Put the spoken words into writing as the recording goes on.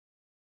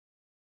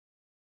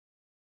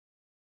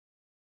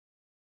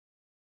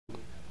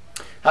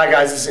Hi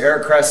guys, this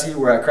is Cressey.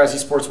 We're at Cressey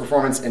Sports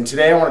Performance, and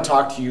today I want to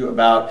talk to you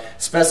about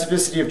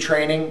specificity of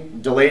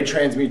training, delayed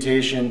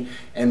transmutation,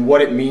 and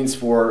what it means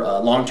for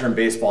long-term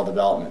baseball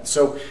development.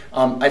 So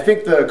I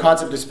think the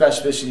concept of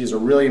specificity is a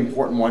really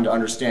important one to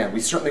understand.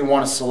 We certainly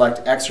want to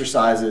select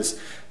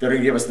exercises that are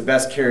going to give us the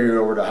best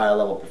carryover to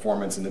high-level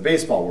performance in the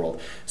baseball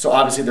world. So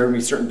obviously there are going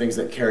to be certain things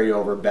that carry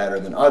over better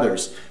than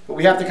others, but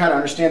we have to kind of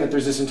understand that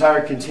there's this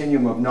entire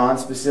continuum of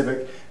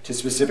non-specific to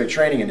specific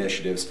training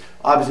initiatives.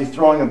 Obviously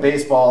throwing a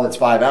baseball that's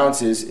 5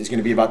 ounces is going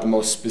to be about the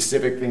most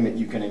specific thing that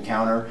you can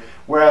encounter,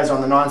 whereas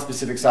on the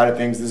non-specific side of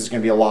things, this is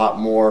going to be a lot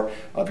more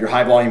of your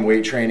high volume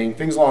weight training,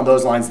 things along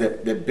those lines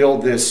that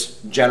build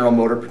this general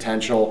motor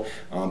potential,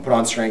 put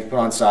on strength, put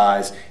on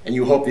size, and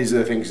you hope these are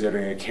the things that are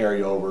going to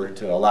carry over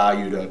to allow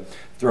you to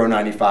throw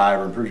 95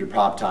 or improve your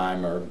pop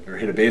time or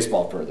hit a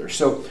baseball further.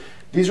 So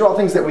these are all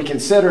things that we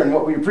consider, and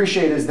what we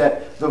appreciate is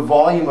that the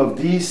volume of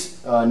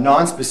these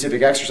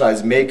non-specific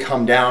exercises may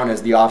come down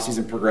as the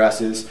off-season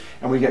progresses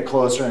and we get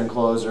closer and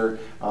closer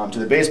to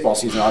the baseball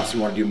season. Obviously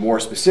we want to do more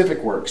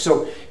specific work.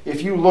 So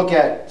if you look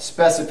at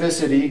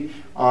specificity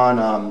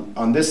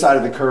on this side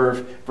of the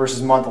curve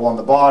versus month along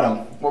the bottom,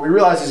 what we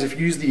realize is if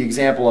you use the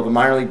example of a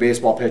minor league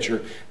baseball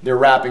pitcher, they're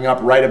wrapping up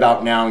right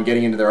about now and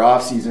getting into their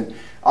off-season.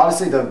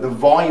 Obviously, the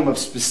volume of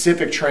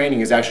specific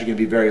training is actually going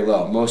to be very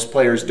low. Most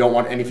players don't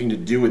want anything to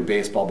do with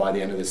baseball by the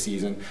end of the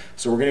season,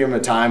 so we're going to give them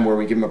a time where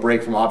we give them a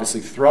break from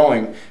obviously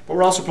throwing, but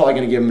we're also probably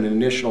going to give them an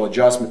initial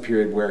adjustment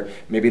period where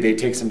maybe they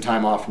take some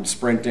time off from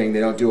sprinting,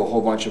 they don't do a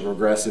whole bunch of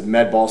aggressive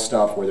med ball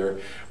stuff where they're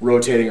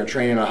rotating or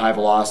training at a high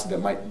velocity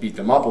that might beat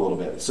them up a little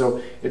bit.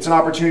 So it's an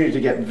opportunity to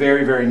get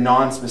very, very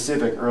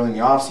non-specific early in the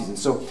off-season.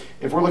 So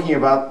if we're looking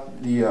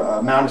about the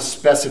amount of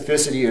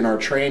specificity in our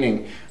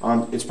training,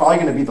 it's probably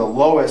going to be the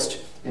lowest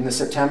in the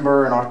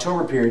September and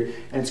October period,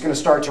 and it's going to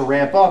start to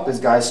ramp up as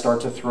guys start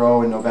to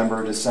throw in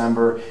November,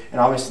 December, and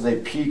obviously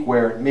they peak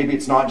where maybe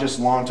it's not just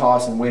long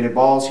toss and weighted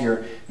balls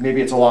here, maybe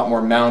it's a lot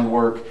more mound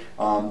work,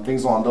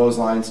 things along those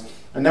lines.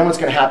 And then what's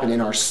going to happen in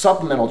our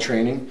supplemental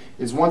training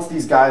is once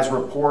these guys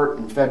report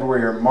in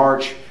February or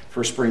March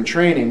for spring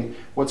training,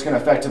 what's going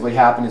to effectively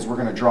happen is we're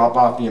going to drop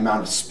off the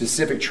amount of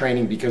specific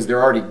training because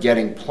they're already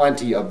getting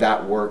plenty of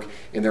that work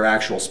in their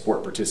actual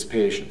sport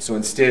participation. So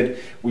instead,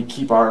 we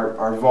keep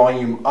our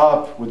volume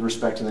up with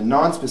respect to the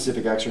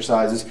non-specific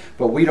exercises,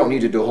 but we don't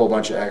need to do a whole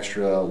bunch of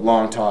extra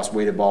long toss,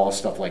 weighted balls,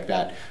 stuff like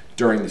that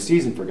during the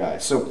season for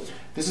guys. So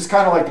this is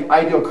kind of like the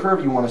ideal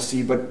curve you want to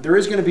see, but there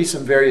is going to be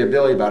some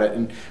variability about it.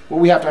 And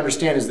what we have to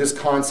understand is this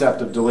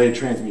concept of delayed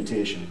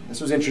transmutation. This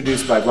was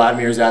introduced by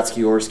Vladimir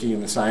Zatsiorsky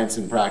in the Science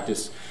and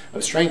Practice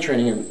of Strength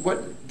Training. And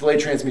what delayed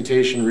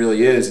transmutation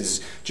really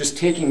is just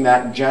taking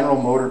that general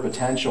motor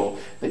potential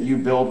that you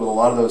build with a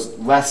lot of those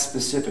less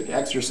specific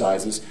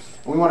exercises,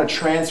 and we want to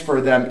transfer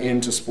them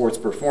into sports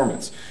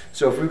performance.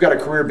 So if we've got a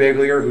career big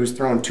leaguer who's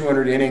thrown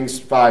 200 innings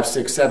 5,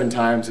 6, 7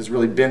 times, has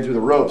really been through the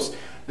ropes,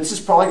 this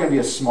is probably going to be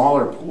a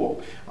smaller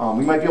pool.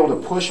 We might be able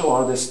to push a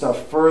lot of this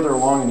stuff further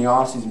along in the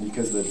offseason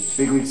because the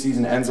big league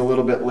season ends a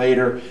little bit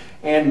later,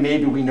 and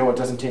maybe we know it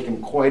doesn't take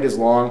him quite as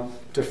long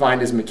to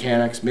find his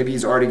mechanics. Maybe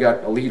he's already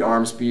got elite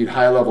arm speed,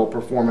 high level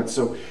performance,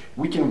 so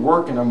we can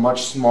work in a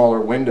much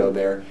smaller window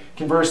there.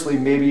 Conversely,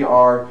 maybe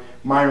our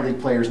minor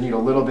league players need a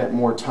little bit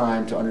more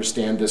time to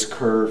understand this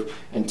curve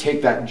and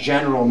take that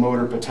general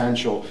motor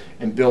potential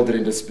and build it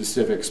into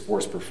specific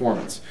sports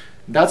performance.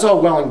 That's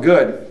all well and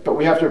good, but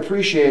we have to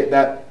appreciate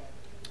that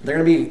there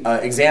are going to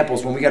be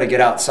examples when we got to get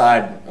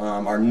outside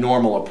our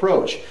normal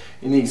approach.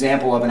 In the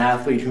example of an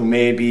athlete who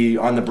may be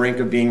on the brink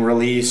of being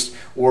released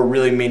or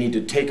really may need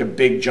to take a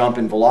big jump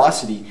in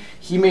velocity,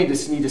 he may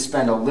just need to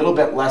spend a little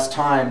bit less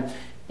time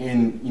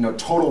in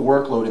total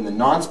workload in the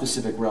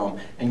non-specific realm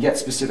and get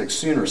specific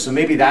sooner. So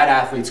maybe that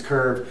athlete's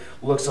curve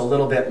looks a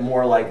little bit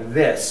more like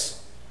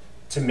this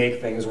to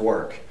make things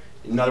work.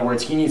 In other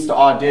words, he needs to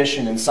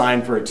audition and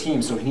sign for a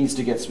team, so he needs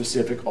to get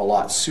specific a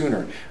lot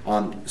sooner.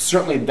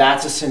 Certainly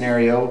that's a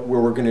scenario where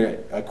we're going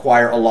to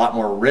acquire a lot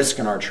more risk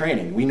in our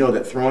training. We know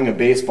that throwing a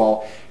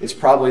baseball is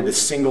probably the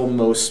single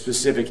most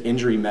specific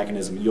injury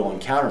mechanism you'll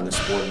encounter in the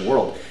sporting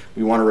world.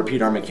 We want to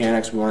repeat our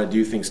mechanics, we want to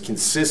do things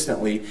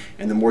consistently,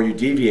 and the more you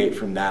deviate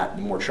from that,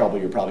 the more trouble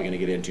you're probably going to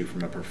get into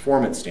from a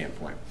performance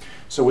standpoint.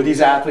 So with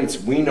these athletes,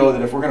 we know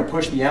that if we're going to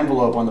push the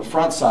envelope on the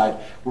front side,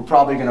 we're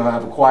probably going to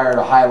have acquired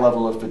a high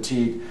level of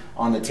fatigue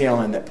on the tail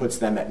end that puts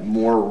them at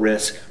more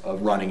risk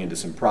of running into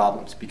some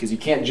problems, because you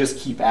can't just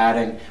keep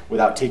adding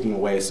without taking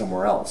away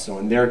somewhere else. So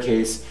in their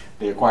case,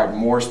 they acquired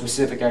more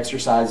specific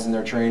exercises in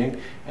their training,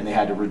 and they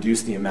had to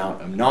reduce the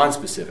amount of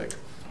non-specific.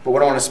 But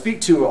what I want to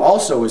speak to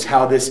also is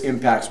how this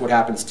impacts what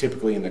happens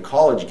typically in the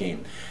college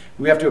game.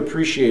 we have to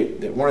appreciate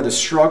that one of the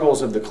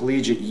struggles of the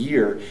collegiate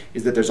year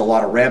is that there's a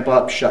lot of ramp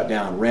up, shut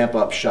down, ramp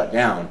up, shut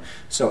down.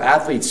 So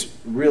athletes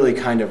really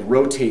kind of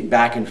rotate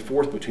back and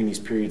forth between these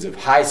periods of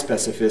high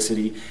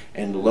specificity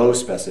and low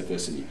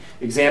specificity.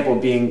 Example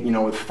being,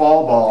 with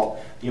fall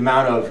ball, the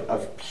amount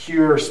of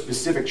pure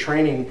specific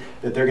training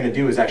that they're going to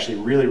do is actually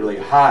really, really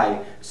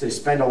high. So they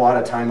spend a lot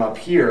of time up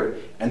here,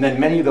 and then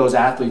many of those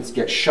athletes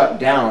get shut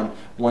down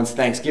once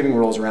Thanksgiving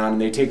rolls around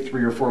and they take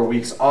 3 or 4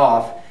 weeks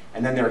off,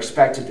 and then they're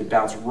expected to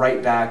bounce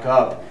right back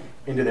up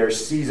into their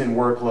season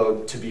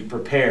workload to be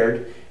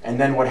prepared. And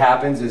then what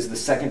happens is the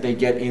second they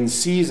get in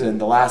season,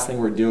 the last thing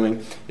we're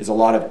doing is a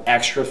lot of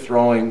extra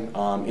throwing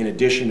in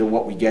addition to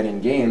what we get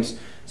in games.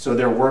 So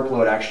their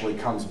workload actually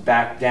comes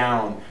back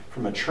down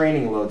from a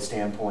training load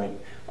standpoint.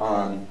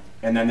 And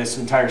then this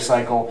entire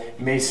cycle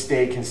may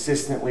stay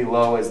consistently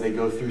low as they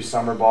go through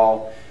summer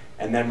ball.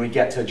 And then we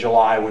get to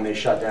July when they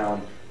shut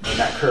down, and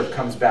that curve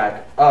comes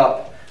back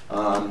up.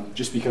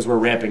 Just because we're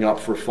ramping up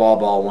for fall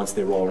ball once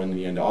they roll into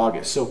the end of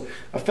August. So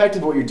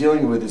effectively what you're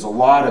dealing with is a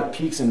lot of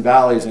peaks and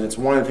valleys, and it's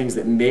one of the things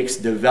that makes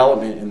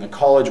development in the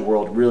college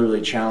world really,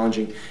 really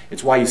challenging.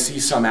 It's why you see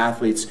some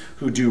athletes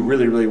who do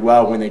really, really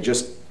well when they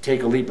just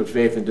take a leap of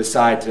faith and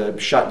decide to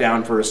shut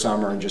down for a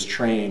summer and just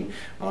train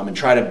and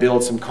try to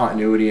build some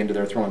continuity into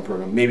their throwing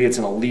program. Maybe it's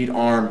an elite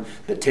arm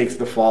that takes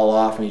the fall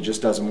off and he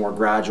just does a more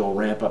gradual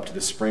ramp up to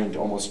the spring to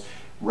almost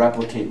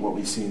replicate what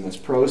we see in this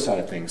pro side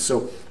of things.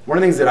 So one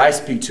of the things that I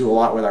speak to a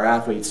lot with our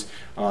athletes,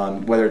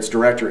 whether it's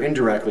direct or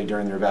indirectly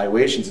during their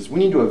evaluations, is we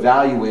need to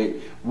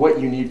evaluate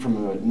what you need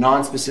from a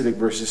non-specific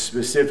versus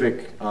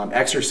specific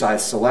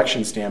exercise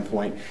selection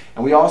standpoint,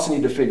 and we also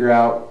need to figure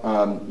out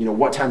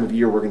what time of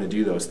year we're going to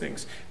do those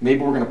things.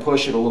 Maybe we're going to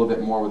push it a little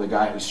bit more with a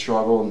guy who's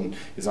struggled and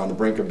is on the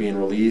brink of being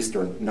released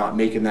or not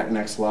making that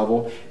next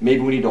level.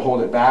 Maybe we need to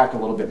hold it back a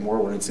little bit more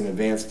when it's an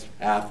advanced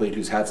athlete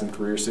who's had some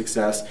career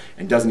success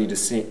and doesn't need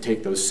to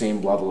take those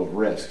same level of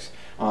risks.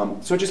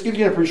 So it just gives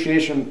you an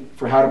appreciation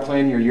for how to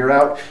plan your year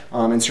out,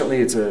 and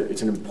certainly it's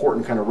an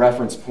important kind of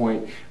reference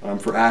point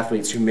for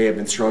athletes who may have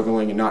been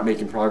struggling and not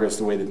making progress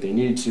the way that they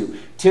needed to.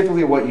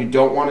 Typically what you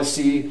don't want to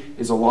see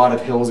is a lot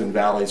of hills and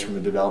valleys from a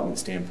development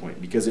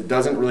standpoint, because it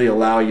doesn't really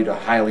allow you to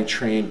highly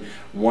train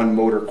one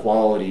motor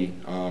quality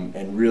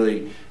and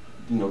really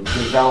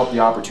develop the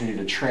opportunity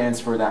to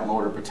transfer that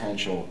motor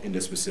potential into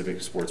specific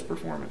sports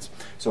performance.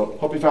 So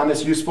hope you found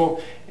this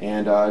useful,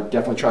 and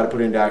definitely try to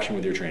put it into action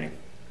with your training.